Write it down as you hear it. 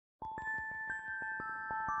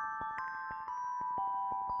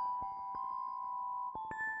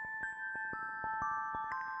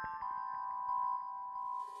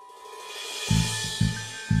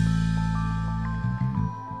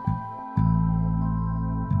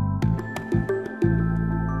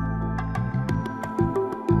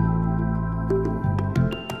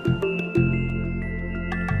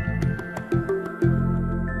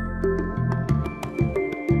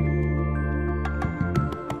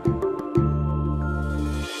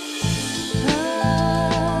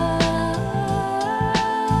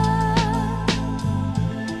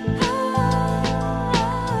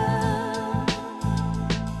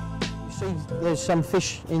some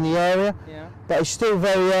fish in the area, Yeah. but it's still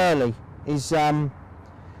very early. Is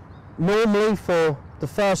normally for the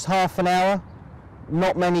first half an hour,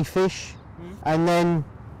 not many fish, and then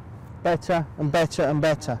better and better and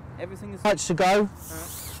better. Everything is. Nights ago,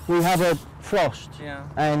 we have a frost, Yeah.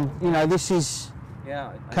 and you know this is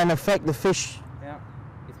Yeah. can affect the fish. Yeah.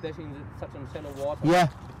 Especially in such a shallow water. Yeah,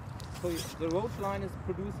 So the roach line is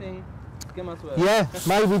producing skimmer as well. yeah,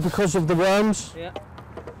 maybe because of the worms. Yeah.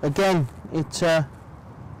 Again, it's a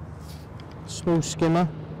small skimmer.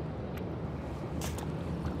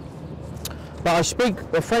 But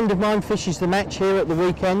a friend of mine fishes the match here at the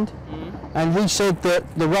weekend, and he said that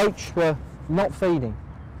the roach were not feeding.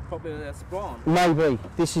 Probably they're spawn. Maybe.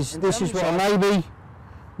 This is what maybe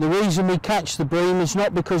the reason we catch the bream is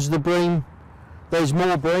not because the bream, there's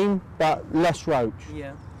more bream, but less roach.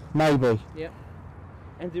 Yeah. Maybe. Yeah.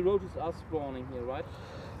 And the roaches are spawning here, right?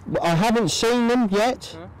 I haven't seen them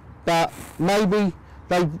yet, but maybe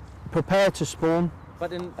they prepare to spawn.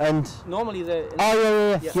 But in And normally they.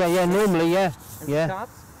 yeah, normally, yeah, And yeah,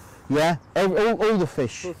 sharks, yeah. All the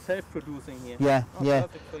fish. so self-producing here. Yeah, Oh, yeah.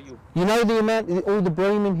 Perfect for you. You know the amount, all the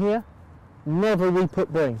bream in here? Never we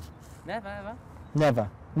put bream. Never ever. Never.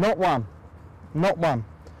 Not one. Not one.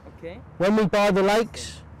 Okay. When we buy the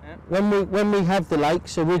lakes, Yeah. when we have the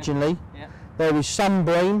lakes originally, Yeah. there was some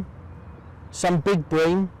bream, some big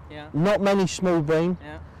bream, Yeah. not many small bream,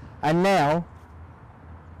 Yeah. and now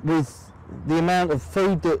with the amount of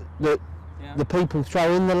food that Yeah. the people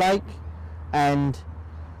throw in the lake and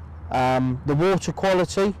the water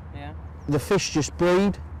quality, Yeah. the fish just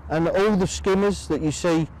breed, and all the skimmers that you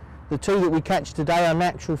see, the two that we catch today are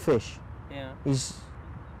natural fish. Yeah.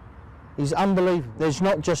 Is unbelievable. There's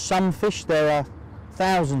not just some fish, there are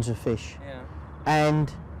thousands of fish. Yeah.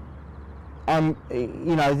 And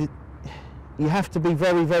you know, you have to be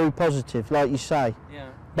very, very positive, like you say. Yeah.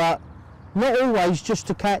 But not always just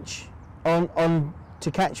to catch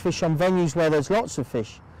to catch fish on venues where there's lots of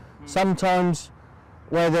fish. Sometimes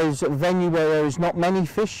where there's a venue where there is not many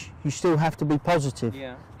fish, you still have to be positive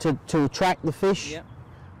Yeah. to attract the fish.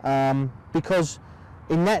 Yeah. Because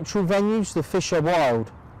in natural venues the fish are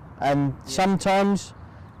wild, and sometimes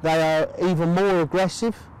they are even more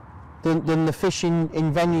aggressive than the fish in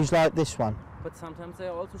venues like this one. But sometimes they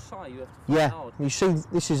are also shy. You have to find out. You see,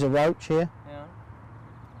 this is a roach here.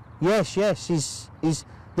 Yeah. Yes, is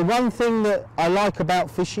the one thing that I like about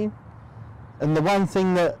fishing, and the one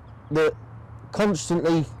thing that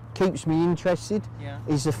constantly keeps me interested, Yeah.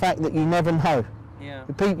 is the fact that you never know. Yeah.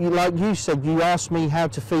 The people, like you said, you asked me how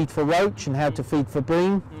to feed for roach and how to feed for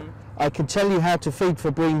bream. I could tell you how to feed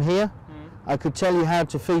for bream here. I could tell you how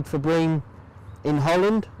to feed for bream in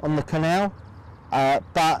Holland on the canal,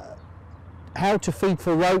 but how to feed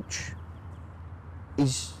for roach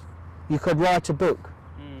is, you could write a book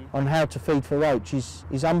on how to feed for roach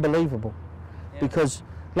is unbelievable. Yeah. Because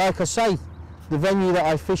like I say, the venue that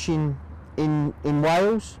I fish in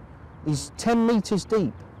Wales is 10 metres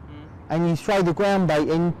deep, and you throw the ground bait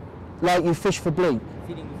in like you fish for bleak.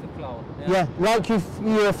 Feeding with the cloud. Yeah, like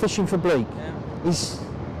you're fishing for bleak. Yeah.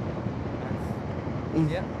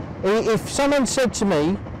 Yeah. If someone said to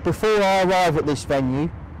me before I arrive at this venue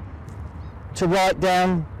to write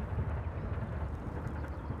down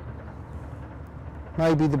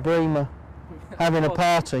maybe the bream are having a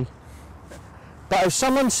party, but if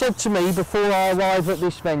someone said to me before I arrive at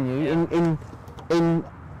this venue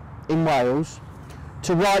in Wales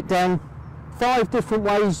to write down 5 different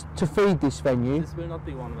ways to feed this venue, This will not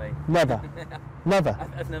be one way. never, never.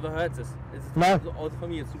 I've never heard this. No. Also for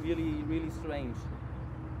me, it's really, really strange.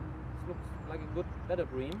 This looks like a better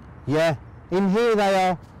bream. Yeah, in here they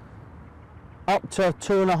are up to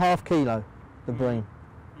 2.5 kilo, the bream.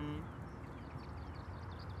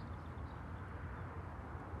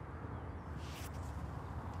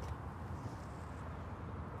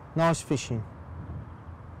 Nice fishing.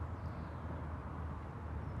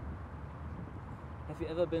 Have you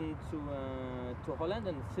ever been to Holland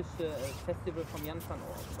and fished a festival from Jan van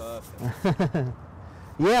Oort? Perfect.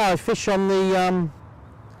 Yeah, I fish on the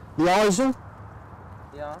IJssel.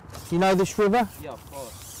 Yeah. You know this river? Yeah, of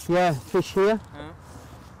course. Yeah, fish here.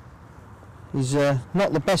 He's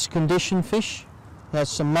not the best condition fish. He has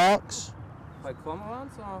some marks. By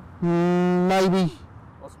cormorants or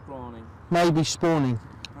spawning? Maybe spawning.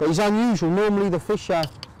 But he's unusual. Normally the fish are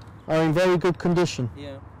in very good condition.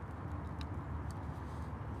 Yeah.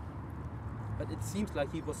 But it seems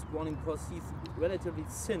like he was spawning because he's relatively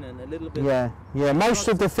thin and a little bit... Yeah. Most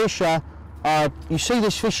of the fish are you see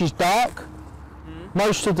this fish is dark.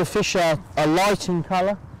 Most of the fish are light in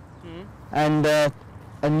colour and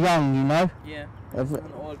young, you know. Yeah, an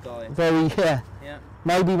old guy. Very,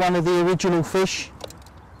 maybe one of the original fish,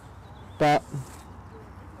 but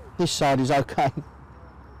this side is okay.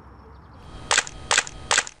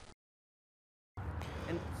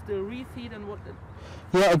 And still refeed and what?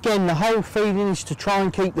 Yeah, again, the whole feeding is to try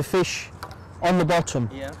and keep the fish on the bottom.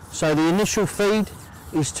 Yeah. So the initial feed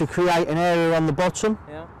is to create an area on the bottom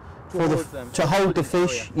Yeah. to hold the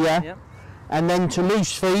fish. Yeah. And then to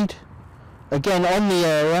loose feed, again on the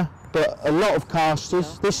area, but a lot of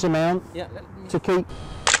casters, this amount, to keep.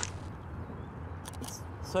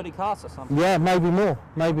 30 casts or something. Yeah, maybe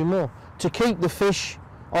more, to keep the fish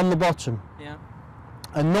on the bottom. Yeah.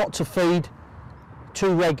 And not to feed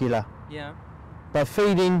too regular. Yeah. By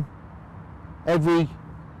feeding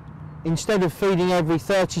instead of feeding every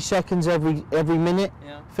 30 seconds, every minute,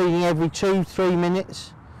 feeding every 2-3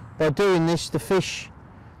 minutes. By doing this,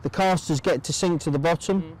 the casters get to sink to the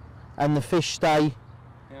bottom, and the fish stay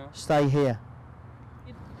here.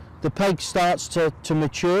 The peg starts to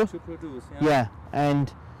mature. To produce. Yeah,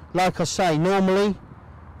 and like I say, normally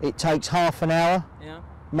it takes half an hour,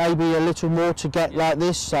 maybe a little more to get like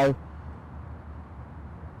this. So.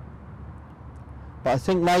 But I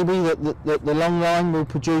think maybe that the long line will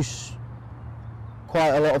produce quite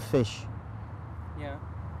a lot of fish. Yeah.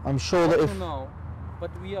 I'm sure that if. No,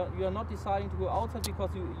 but you are not deciding to go outside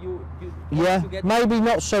because you Yeah, to get maybe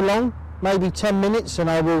not so long. Maybe 10 minutes, and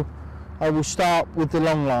I will start with the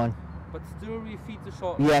long line. But still refeed the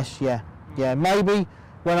short line. Yes, yeah. Maybe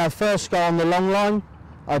when I first go on the long line,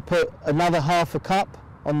 I put another half a cup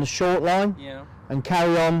on the short line. Yeah. And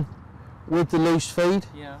carry on with the loose feed.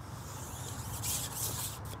 Yeah.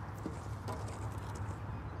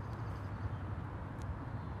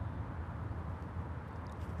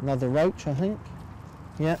 Another roach, I think.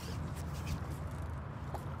 Yeah.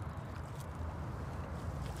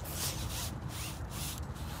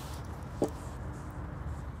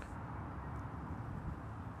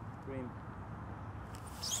 Bream.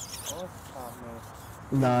 Oh,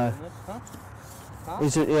 No. no. Huh? Carp?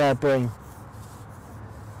 Is it? Yeah, bream.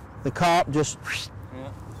 The carp just.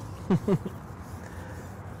 Yeah.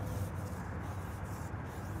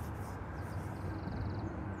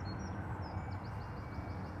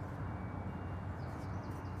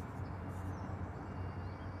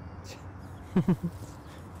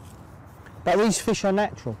 But these fish are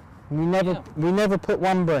natural. We never put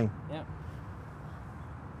one bream. Yeah.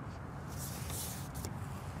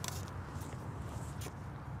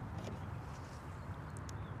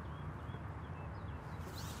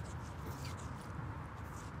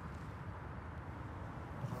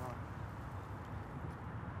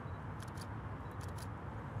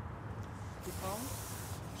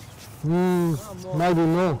 Maybe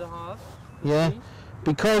more. Yeah,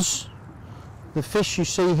 because the fish you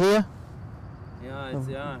see here, it's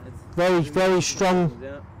very strong.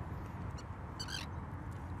 Yeah.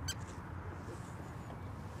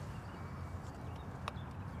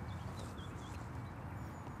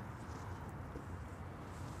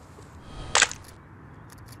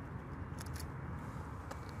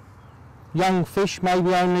 Young fish,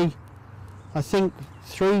 maybe only, I think,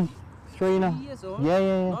 three and a. 3 years old?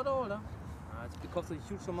 Yeah. Not older. It's because of the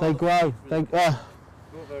huge amount. They grow. They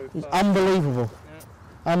very it's fast. unbelievable.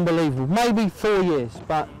 Yeah. Unbelievable. Maybe 4 years,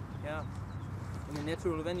 but. Yeah. In a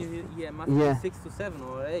natural venue here must Yeah. be 6 to 7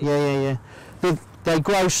 or 8. Yeah. They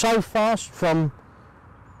grow so fast, from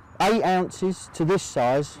 8 ounces to this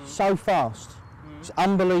size, so fast. It's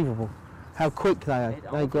unbelievable how quick they 8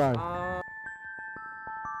 ounces grow. are